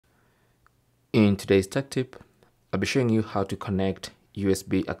In today's tech tip, I'll be showing you how to connect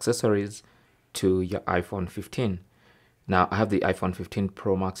USB accessories to your iPhone 15. Now, I have the iPhone 15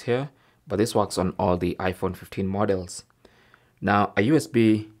 Pro Max here, but this works on all the iPhone 15 models. Now, a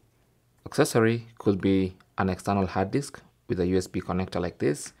USB accessory could be an external hard disk with a USB connector like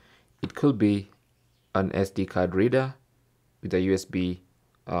this. It could be an SD card reader with a USB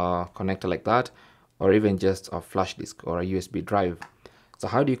connector like that, or even just a flash disk or a USB drive. So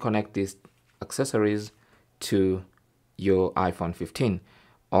how do you connect these accessories to your iPhone 15?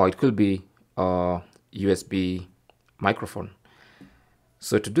 Or it could be a USB microphone.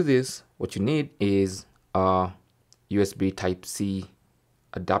 So to do this, what you need is a USB Type-C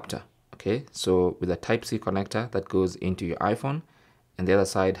adapter. Okay, so with a Type-C connector that goes into your iPhone, and the other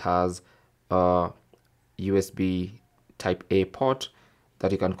side has a USB Type-A port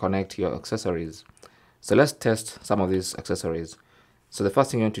that you can connect your accessories. So let's test some of these accessories. So the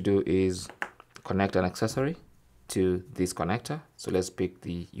first thing you want to do is connect an accessory to this connector. So let's pick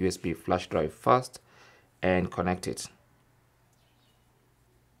the USB flash drive first and connect it.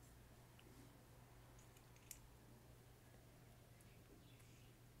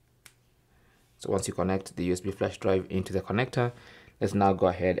 So once you connect the USB flash drive into the connector, let's now go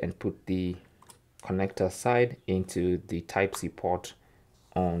ahead and put the connector side into the Type-C port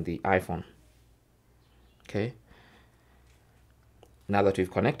on the iPhone. Okay. Now that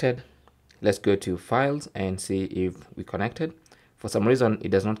we've connected, let's go to Files and see if we connected. For some reason, it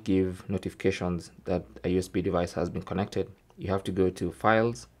does not give notifications that a USB device has been connected. You have to go to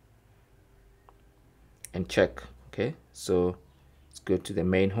Files and check. Okay, so let's go to the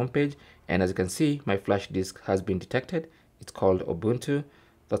main homepage, and as you can see, my flash disk has been detected. It's called Ubuntu.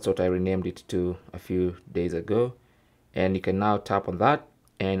 That's what I renamed it to a few days ago, and you can now tap on that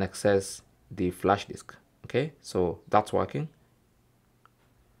and access the flash disk. Okay, so that's working.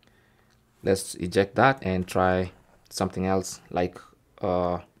 Let's eject that and try something else like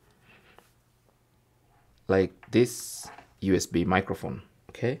this USB microphone.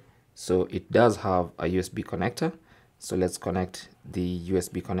 Okay, so it does have a USB connector. So let's connect the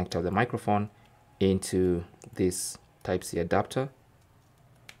USB connector of the microphone into this Type-C adapter.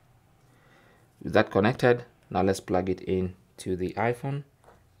 With that connected, now let's plug it into the iPhone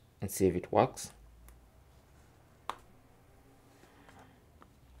and see if it works.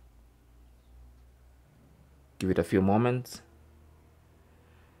 Give it a few moments.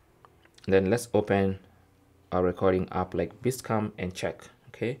 Then let's open a recording app like Beastcam and check.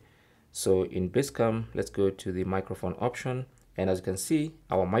 Okay, so in Beastcam, let's go to the microphone option, and as you can see,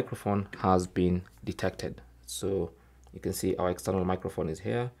 our microphone has been detected. So you can see our external microphone is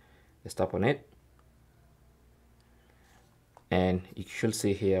here. Let's tap on it, and you should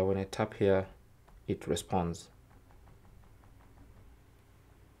see here when I tap here, it responds.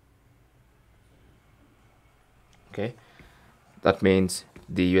 Okay, that means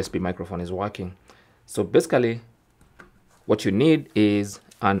the USB microphone is working. So basically, what you need is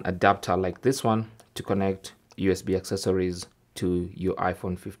an adapter like this one to connect USB accessories to your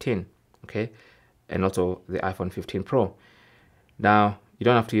iPhone 15. Okay, and also the iPhone 15 Pro. Now, you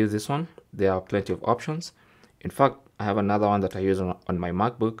don't have to use this one. There are plenty of options. In fact, I have another one that I use on my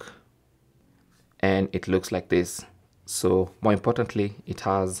MacBook, and it looks like this. So more importantly, it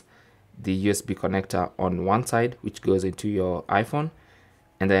has the USB connector on one side, which goes into your iPhone,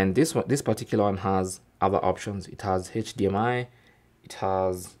 and then this particular one has other options. It has HDMI, it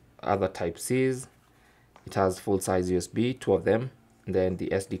has other Type-Cs, it has full-size USB, two of them, and then the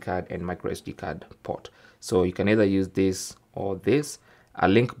SD card and micro SD card port. So you can either use this or this. I'll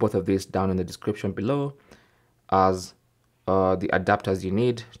link both of these down in the description below as the adapters you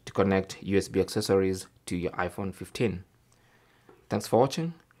need to connect USB accessories to your iPhone 15. Thanks for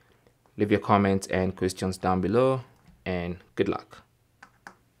watching. Leave your comments and questions down below, and good luck.